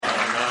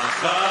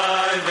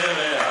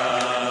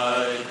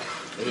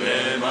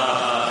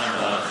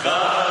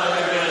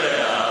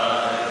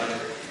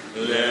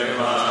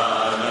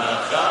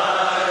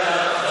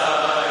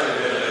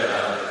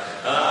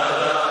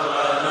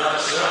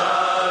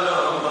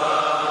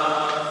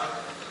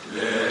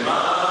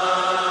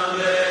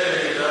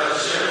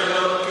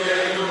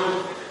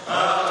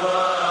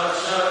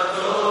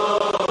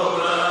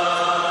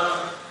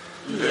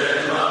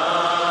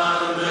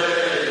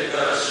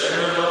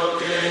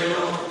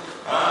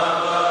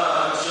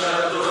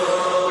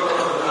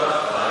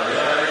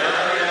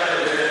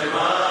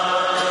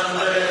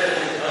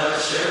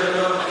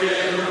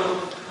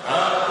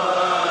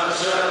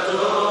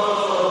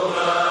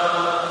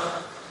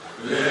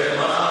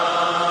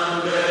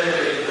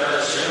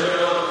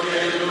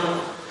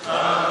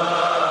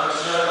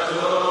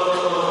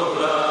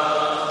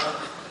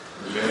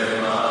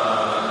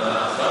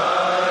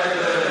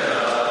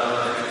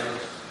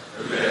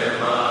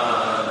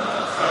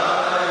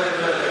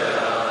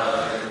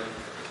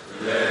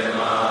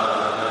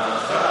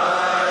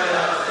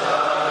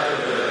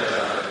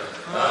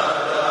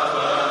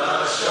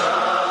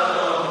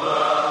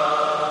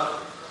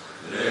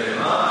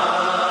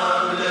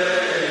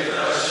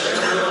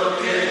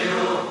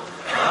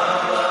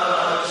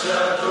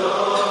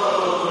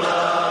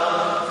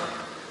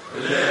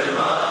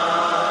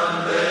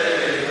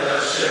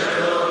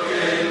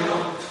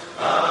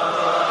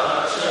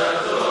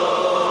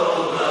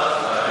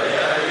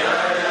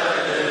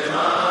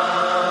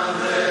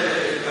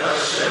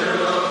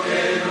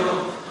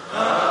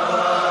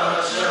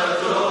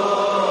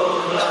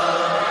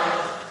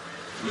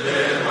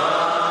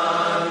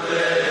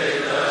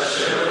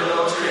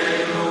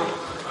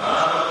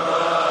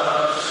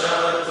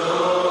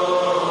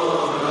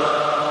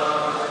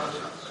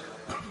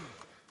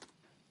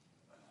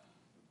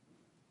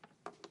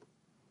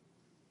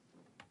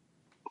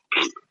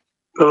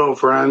Hello,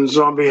 friends.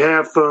 On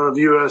behalf of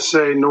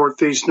USA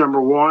Northeast number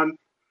 1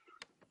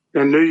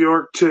 and New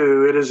York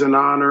 2, it is an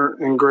honor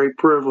and great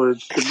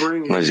privilege to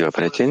bring you Bună ziua,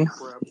 prieteni!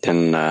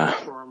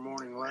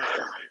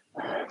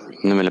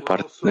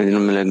 În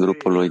numele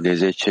grupului de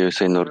 10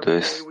 USA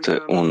Nord-Est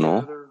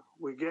 1,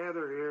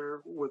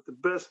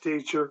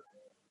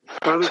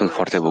 sunt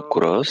foarte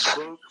bucuros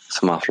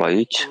să mă aflu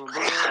aici.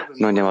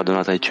 Noi ne-am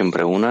adunat aici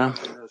împreună,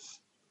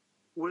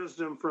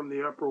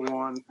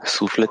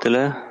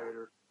 sufletele,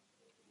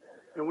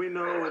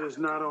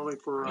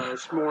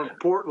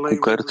 cu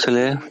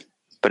cărțile,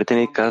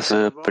 prietenii, ca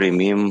să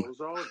primim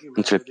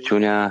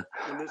înțelepciunea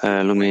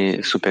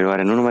lumii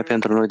superioare, nu numai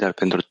pentru noi, dar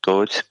pentru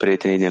toți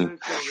prietenii din...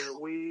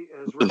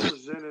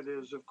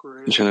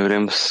 Și noi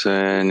vrem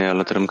să ne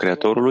alăturăm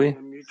Creatorului.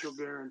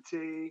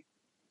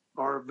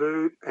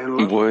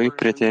 Voi,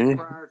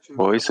 prieteni,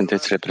 voi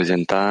sunteți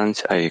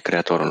reprezentanți ai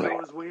Creatorului.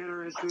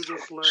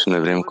 Și noi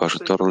vrem cu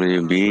ajutorul lui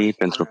iubirii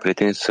pentru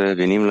prieteni să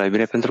venim la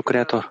iubire pentru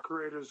Creator.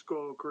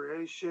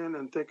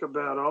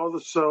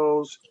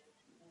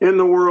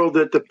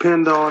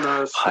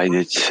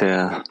 Haideți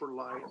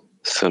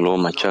să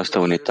luăm această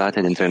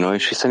unitate dintre noi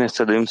și să ne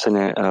străduim să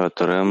ne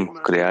alăturăm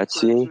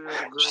creației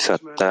și să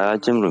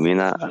atragem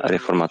lumina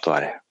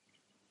reformatoare.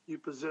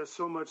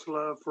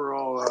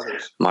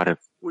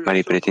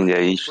 Mari prieteni de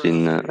aici,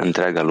 din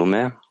întreaga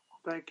lume,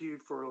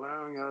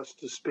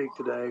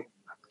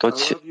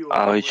 toți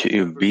au aici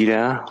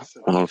iubirea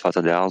unul față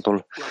de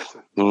altul.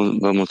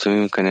 Vă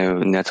mulțumim că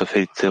ne-ați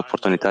oferit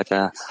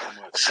oportunitatea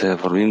să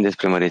vorbim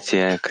despre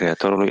măreția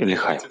Creatorului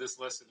Elihai.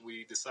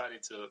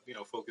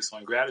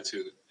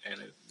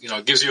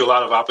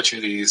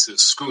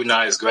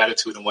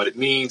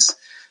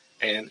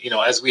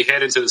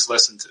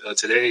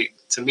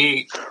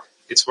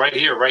 It's right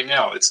here, right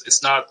now.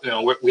 It's not,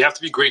 we have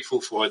to be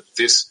grateful for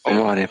this.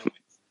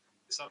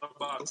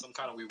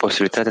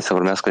 Posibilitatea să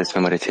vorbească despre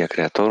măreția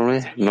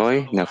Creatorului.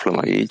 Noi ne aflăm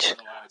aici.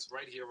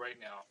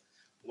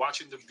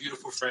 Watching the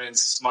beautiful friends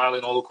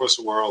smiling all across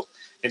the world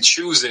and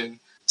choosing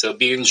to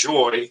be in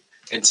joy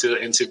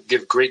and to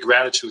give great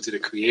gratitude to the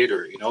Creator.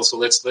 So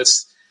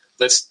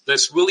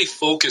let's really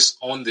focus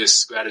on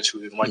this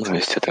gratitude and nu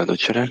este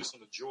traducere. on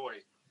the joy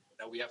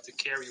that we have to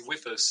carry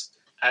with us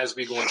as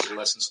we go into the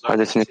lessons.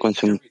 Haideți să ne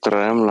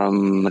concentrăm la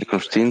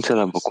recunoștință,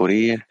 la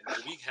bucurie.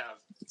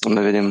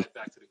 Noi vedem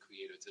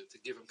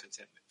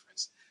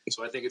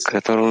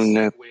Creatorul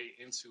ne...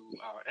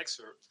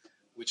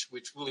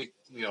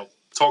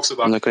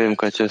 Noi credem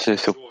că aceasta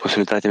este o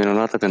posibilitate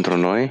minunată pentru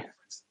noi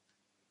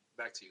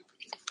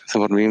să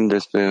vorbim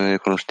despre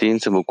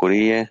recunoștință,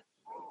 bucurie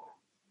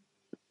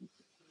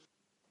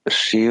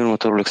și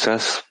următorul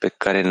extras pe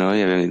care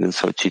noi avem de gând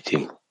să-l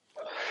citim.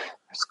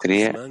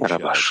 Scrie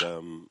Rabash.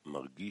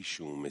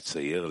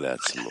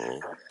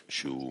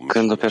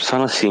 Când o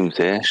persoană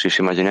simte și își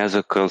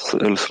imaginează că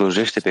îl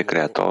slujește pe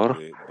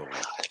Creator,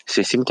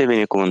 se simte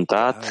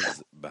binecuvântat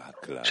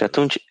și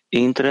atunci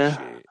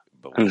intră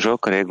în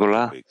joc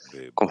regula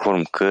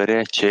conform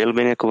căreia cel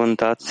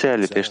binecuvântat se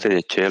alipește de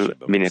cel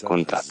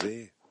binecuvântat.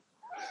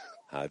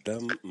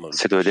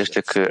 Se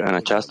dovedește că în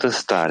această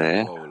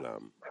stare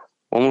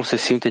omul se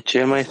simte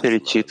cel mai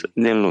fericit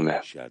din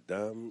lume.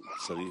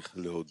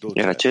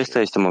 Iar acesta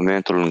este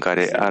momentul în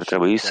care ar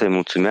trebui să-i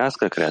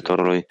mulțumească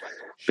Creatorului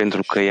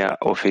pentru că i-a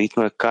oferit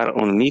măcar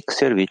un mic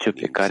serviciu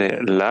pe care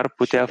l-ar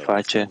putea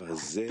face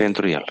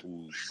pentru el.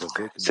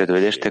 Se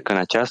dovedește că în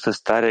această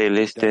stare el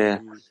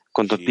este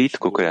contopit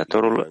cu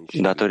Creatorul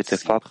datorită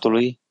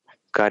faptului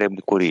că are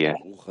bucurie.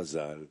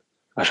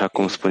 Așa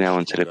cum spuneau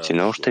înțelepții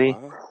noștri,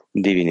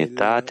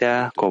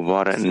 divinitatea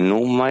coboară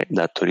numai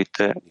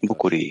datorită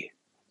bucuriei.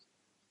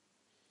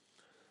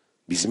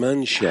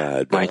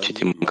 Mai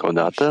citim încă o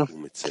dată.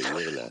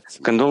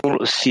 Când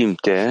omul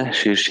simte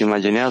și își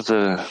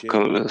imaginează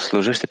că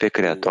slujește pe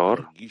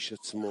Creator,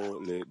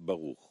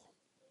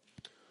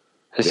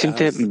 se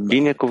simte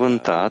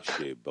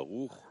binecuvântat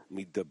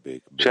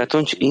și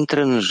atunci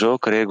intră în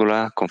joc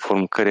regula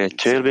conform căreia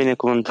cel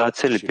binecuvântat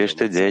se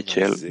lipește de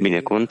cel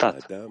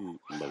binecuvântat.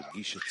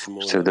 Și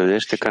se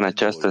dovedește că în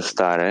această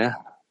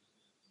stare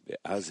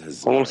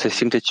omul se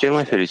simte cel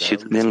mai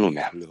fericit din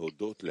lume.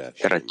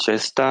 Iar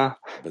acesta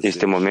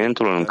este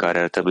momentul în care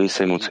ar trebui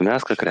să-i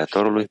mulțumească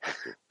Creatorului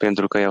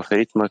pentru că i-a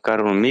oferit măcar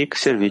un mic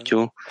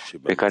serviciu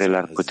pe care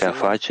l-ar putea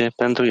face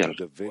pentru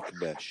el.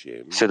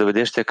 Se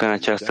dovedește că în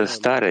această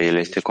stare el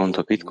este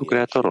contopit cu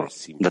Creatorul,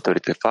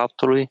 datorită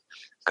faptului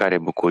că are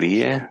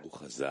bucurie,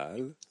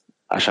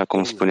 așa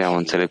cum spuneau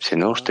înțelepții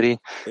noștri,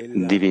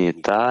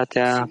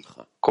 divinitatea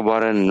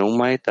coboară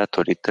numai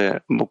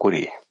datorită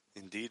bucuriei.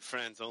 Indeed,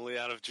 friends, only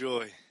out of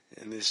joy,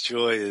 and this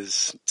joy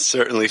is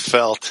certainly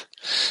felt.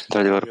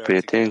 Într-adevăr,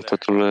 prieteni,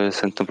 totul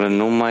se întâmplă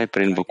numai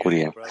prin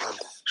bucurie.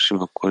 Și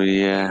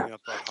bucurie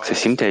se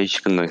simte aici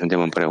când noi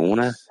suntem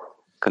împreună,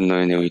 când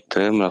noi ne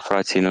uităm la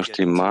frații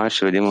noștri mari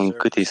și vedem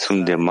încât ei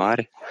sunt de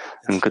mari,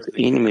 încât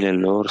inimile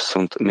lor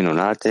sunt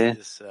minunate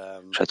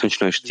și atunci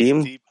noi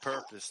știm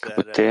că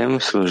putem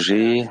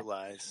sluji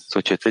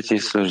societății,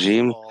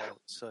 slujim,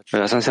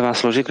 asta înseamnă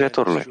sluji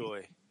Creatorului.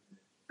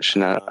 Și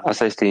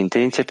asta este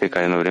intenția pe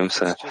care noi vrem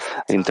să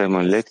intrăm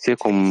în lecție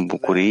cu o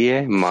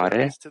bucurie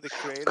mare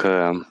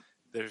că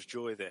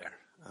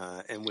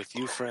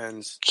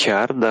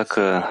chiar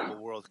dacă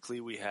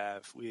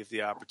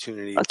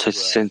acest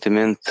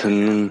sentiment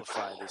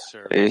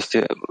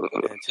este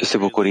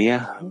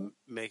bucuria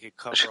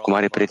și cu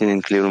mari prieteni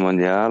în clipul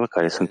mondial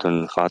care sunt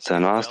în fața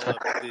noastră,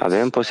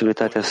 avem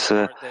posibilitatea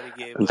să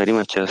întărim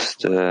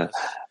acest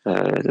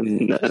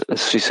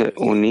și să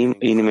unim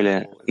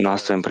inimile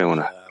noastre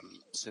împreună.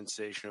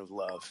 Sensation of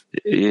love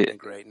and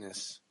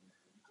greatness.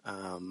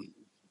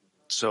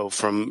 So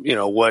from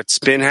what's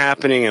been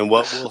happening and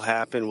what will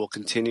happen, we'll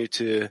continue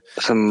to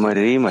să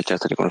mărim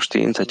această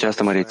recunoștință,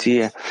 această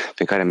măreție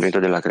pe care am primit-o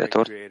de la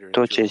Creator,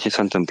 tot ceea ce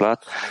s-a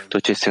întâmplat,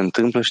 tot ce se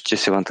întâmplă și ce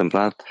se va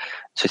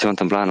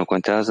întâmpla nu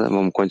contează,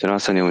 vom continua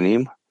să ne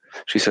unim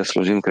și să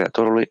slujim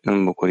Creatorului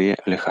în bucurie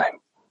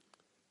Lehaim.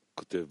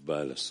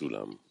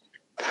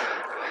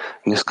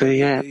 Ne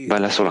scrie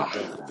Baal HaSulam.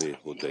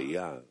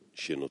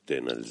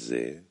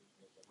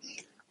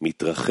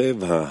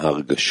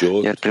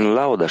 Iar prin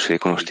lauda și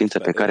recunoștința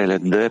pe care le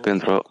dă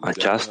pentru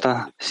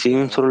aceasta,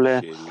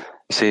 simțurile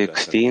se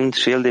extind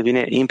și el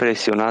devine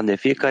impresionat de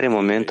fiecare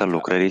moment al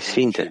lucrării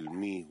sfinte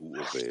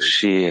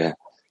și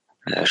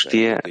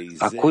știe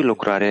a cui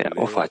lucrare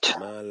o face.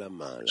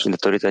 Și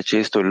datorită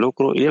acestui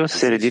lucru, el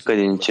se ridică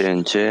din ce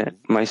în ce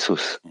mai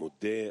sus.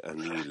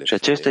 Și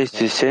acesta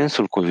este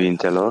sensul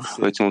cuvintelor.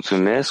 Îți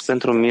mulțumesc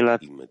pentru mila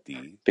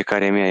pe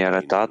care mi-ai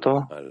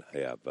arătat-o,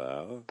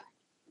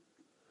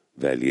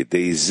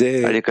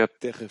 adică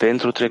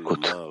pentru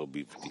trecut.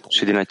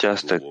 Și din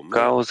această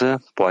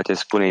cauză poate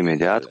spune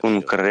imediat cu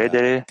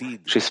încredere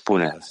și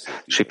spune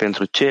și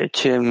pentru ceea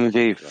ce îmi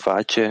vei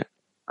face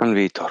în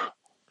viitor.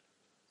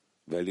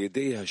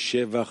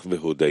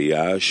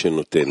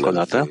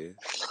 Odată,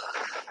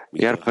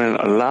 iar prin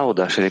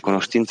lauda și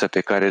recunoștința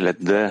pe care le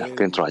dă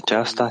pentru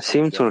aceasta,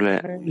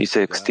 simțurile îi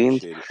se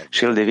extind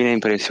și el devine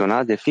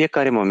impresionat de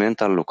fiecare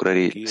moment al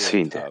lucrării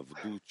sfinte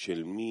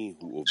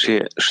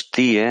și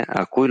știe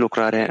a cui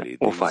lucrare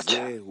o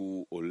face.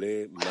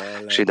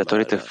 Și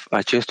datorită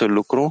acestui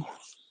lucru,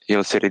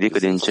 el se ridică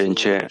din ce în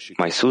ce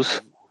mai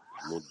sus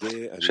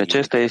și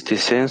acesta este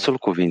sensul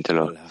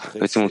cuvintelor.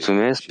 Îți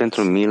mulțumesc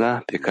pentru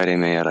mila pe care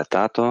mi-ai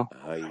arătat-o,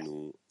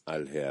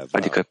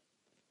 adică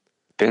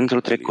pentru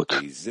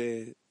trecut.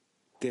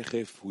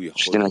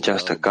 Și din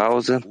această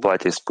cauză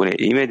poate spune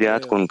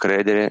imediat cu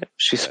încredere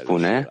și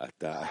spune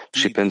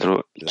și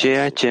pentru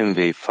ceea ce îmi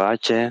vei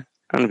face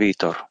în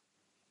viitor.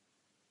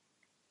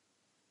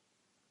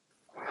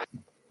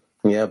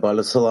 Yeah, Baal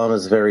HaSulam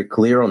is very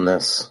clear on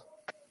this,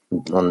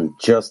 on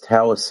just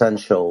how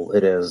essential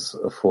it is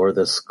for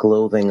this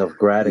clothing of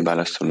gratitude. Baal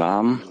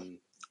HaSulam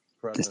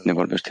ne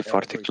vorbește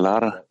foarte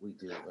clar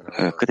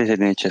cât este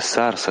de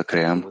necesar să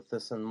creăm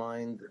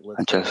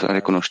această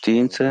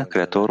recunoștință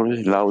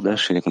Creatorului, laudă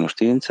și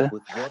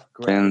recunoștință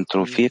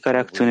pentru fiecare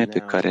acțiune pe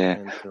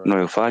care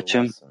noi o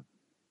facem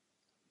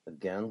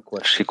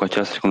și cu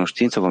această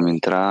recunoștință vom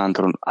intra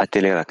într-un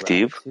atelier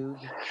activ.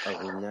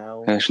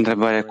 Și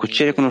întrebarea, cu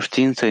ce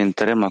recunoștință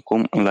intrăm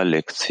acum la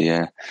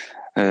lecție?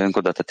 Încă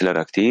o dată, atelier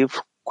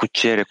activ, Cu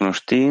ce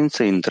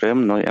recunoștință intrăm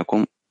noi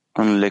acum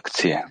în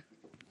lecție?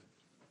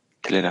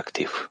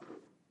 Teleractiv.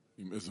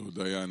 עם איזו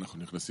הודעה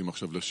אנחנו נכנסים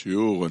עכשיו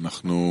לשיעור,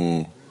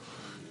 אנחנו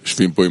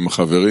יושבים פה עם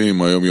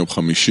החברים, היום יום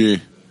חמישי,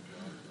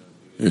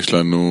 יש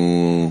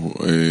לנו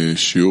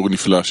שיעור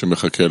נפלא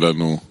שמחכה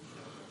לנו,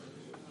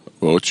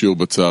 ועוד שיעור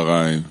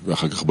בצהריים,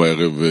 ואחר כך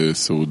בערב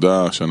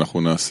סעודה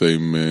שאנחנו נעשה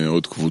עם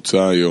עוד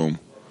קבוצה היום.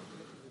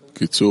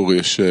 קיצור,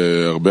 יש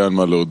הרבה על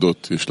מה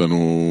להודות, יש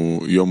לנו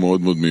יום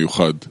מאוד מאוד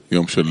מיוחד,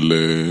 יום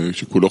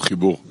שכולו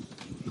חיבור.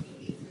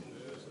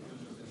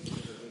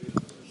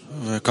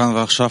 וכאן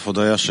ועכשיו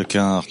הודעה שכן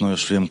אנחנו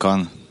יושבים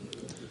כאן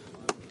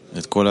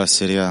את כל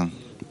העשירייה,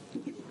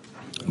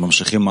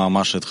 ממשיכים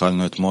מאמר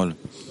שהתחלנו אתמול,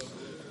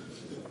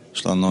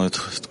 יש לנו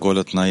את כל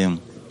התנאים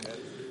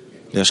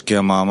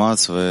להשקיע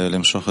מאמץ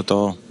ולמשוך את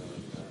האור.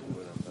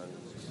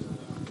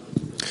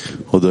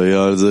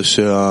 הודעה על זה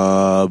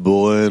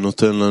שהבורא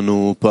נותן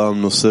לנו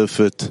פעם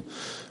נוספת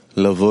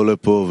לבוא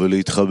לפה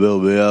ולהתחבר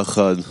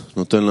ביחד,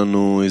 נותן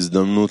לנו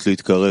הזדמנות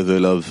להתקרב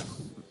אליו.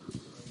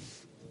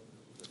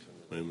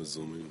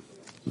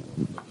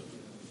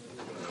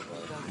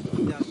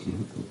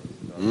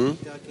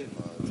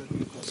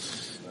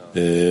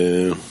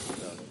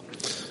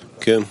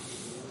 כן,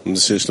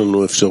 זה שיש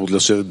לנו אפשרות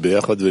לשבת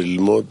ביחד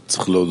וללמוד,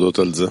 צריך להודות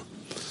על זה.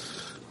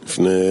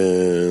 לפני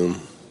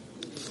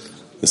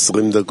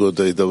 20 דקות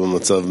היית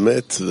במצב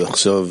מת,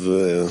 ועכשיו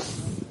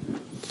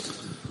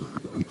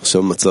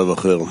מצב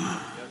אחר.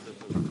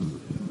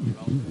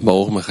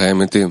 ברוך מחיי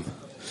מתים.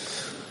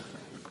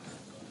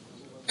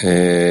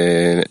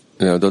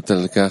 להודות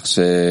על כך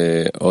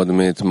שעוד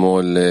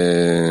מאתמול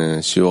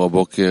שיעור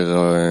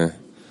הבוקר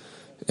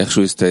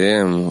איכשהו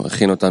הסתיים,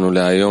 הכין אותנו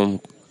להיום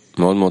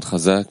מאוד מאוד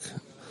חזק.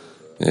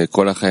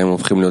 כל החיים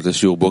הופכים להיות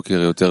לשיעור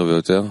בוקר יותר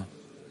ויותר,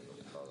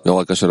 לא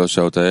רק 3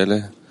 שעות האלה.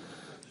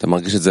 אתה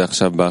מרגיש את זה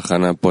עכשיו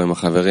בהכנה פה עם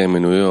החברים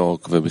מניו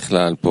יורק,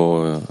 ובכלל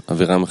פה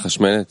אווירה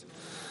מחשמלת.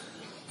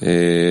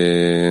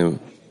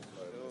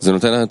 זה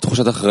נותן לנו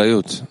תחושת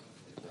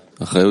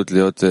אחריות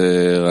להיות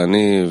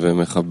ערני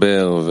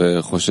ומחבר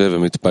וחושב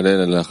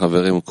ומתפלל על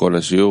החברים כל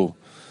השיעור.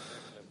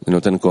 זה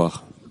נותן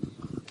כוח.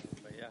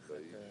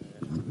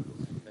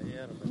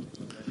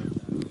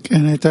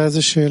 כן, הייתה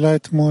איזו שאלה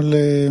אתמול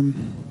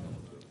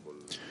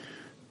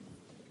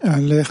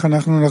על איך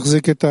אנחנו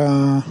נחזיק את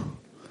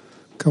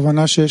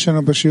הכוונה שיש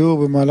לנו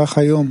בשיעור במהלך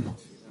היום.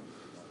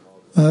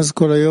 אז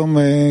כל היום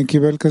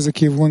קיבל כזה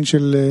כיוון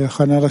של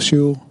הכנה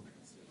לשיעור.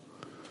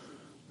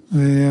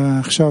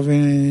 ועכשיו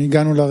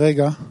הגענו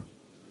לרגע,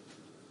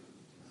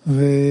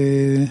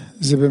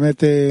 וזה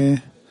באמת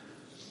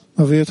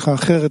מביא אותך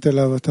אחרת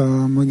אליו, אתה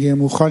מגיע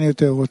מוכן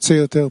יותר, רוצה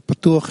יותר,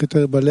 פתוח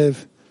יותר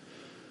בלב,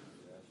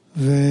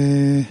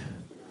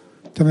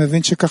 ואתה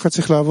מבין שככה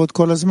צריך לעבוד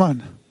כל הזמן,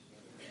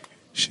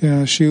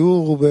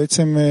 שהשיעור הוא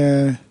בעצם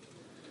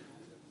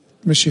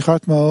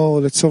משיכת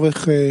מאור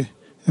לצורך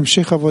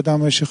המשך עבודה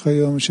במשך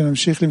היום,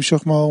 שנמשיך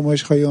למשוך מאור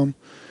במשך היום,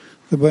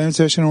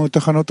 ובאמצע יש לנו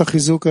תחנות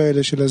החיזוק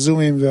האלה של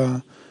הזומים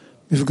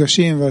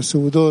והמפגשים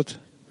והסעודות.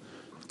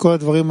 כל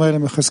הדברים האלה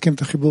מחזקים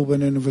את החיבור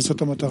בינינו,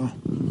 וזאת המטרה.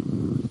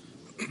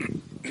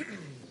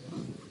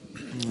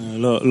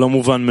 לא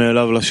מובן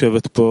מאליו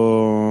לשבת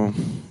פה,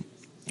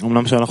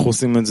 אמנם שאנחנו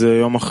עושים את זה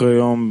יום אחרי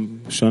יום,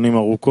 שנים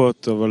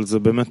ארוכות, אבל זה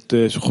באמת,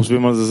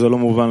 שחושבים על זה, זה לא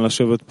מובן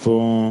לשבת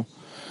פה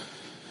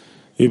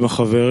עם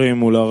החברים,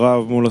 מול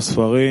הרב, מול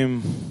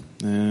הספרים,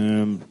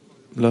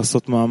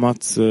 לעשות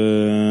מאמץ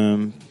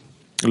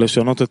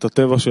לשנות את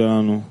הטבע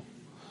שלנו.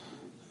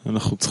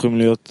 אנחנו צריכים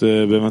להיות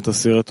באמת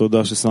אסירי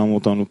תודה ששמו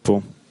אותנו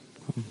פה.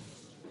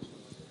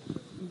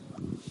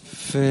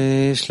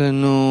 ויש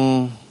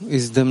לנו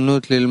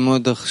הזדמנות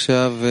ללמוד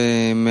עכשיו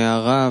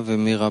מהרב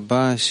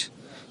ומרבש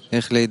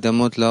איך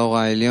להידמות לאור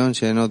העליון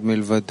שאין עוד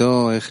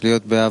מלבדו, איך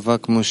להיות באהבה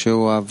כמו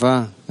שהוא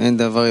אהבה. אין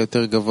דבר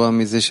יותר גבוה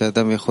מזה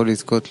שאדם יכול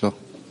לזכות לו.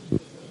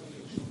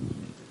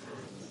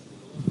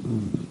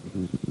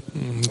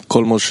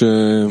 כל מה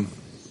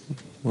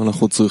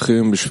שאנחנו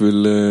צריכים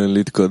בשביל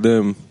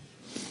להתקדם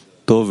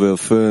טוב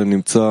ויפה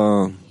נמצא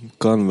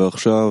כאן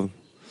ועכשיו.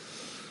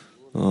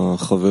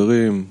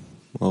 החברים,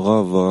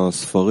 הרב,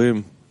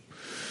 הספרים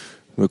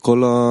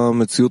וכל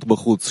המציאות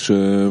בחוץ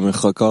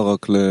שמחכה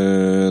רק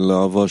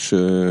לאהבה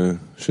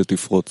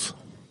שתפרוץ.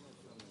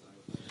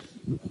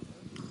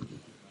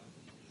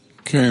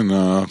 כן,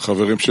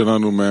 החברים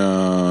שלנו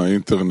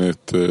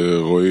מהאינטרנט,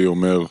 רועי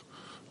אומר,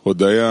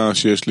 הודעה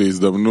שיש לי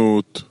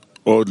הזדמנות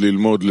עוד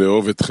ללמוד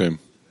לאהוב אתכם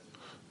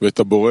ואת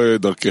הבורא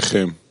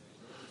דרככם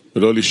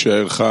ולא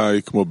להישאר חי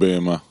כמו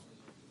בהמה.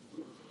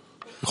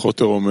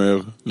 חוטר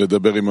אומר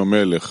לדבר עם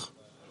המלך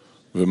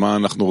ומה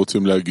אנחנו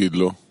רוצים להגיד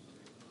לו.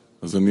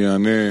 אז אני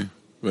אענה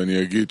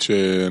ואני אגיד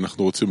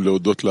שאנחנו רוצים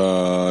להודות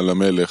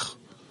למלך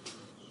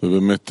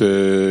ובאמת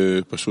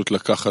פשוט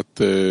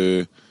לקחת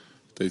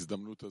את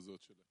ההזדמנות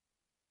הזאת.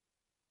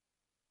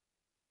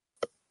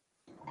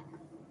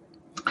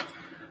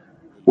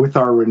 With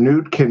our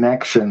renewed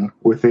connection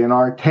within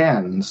our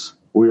tens,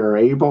 we are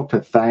able to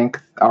thank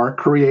our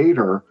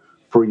Creator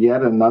for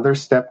yet another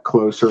step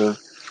closer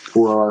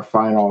for our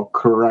final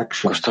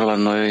correction. Cu ajutorul la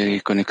noi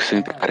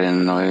conexiuni pe care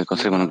noi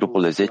construim în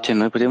grupul de 10,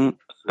 noi putem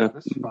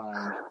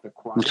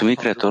mulțumi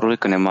Creatorului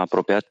că ne-am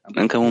apropiat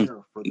încă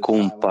cu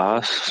un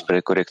pas spre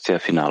corecția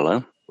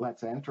finală.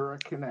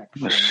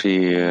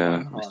 Și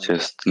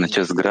în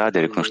acest grad de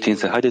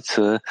recunoștință, haideți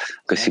să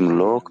găsim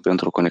loc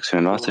pentru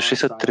conexiunea noastră și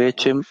să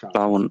trecem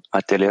la un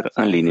atelier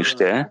în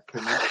liniște,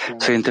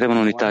 să intrăm în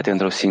unitate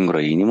într-o singură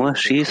inimă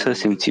și să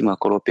simțim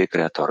acolo pe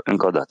Creator.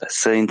 Încă o dată,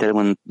 să intrăm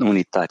în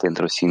unitate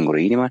într-o singură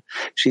inimă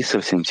și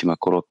să-L simțim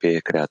acolo pe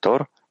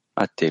Creator,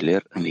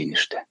 atelier în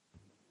liniște.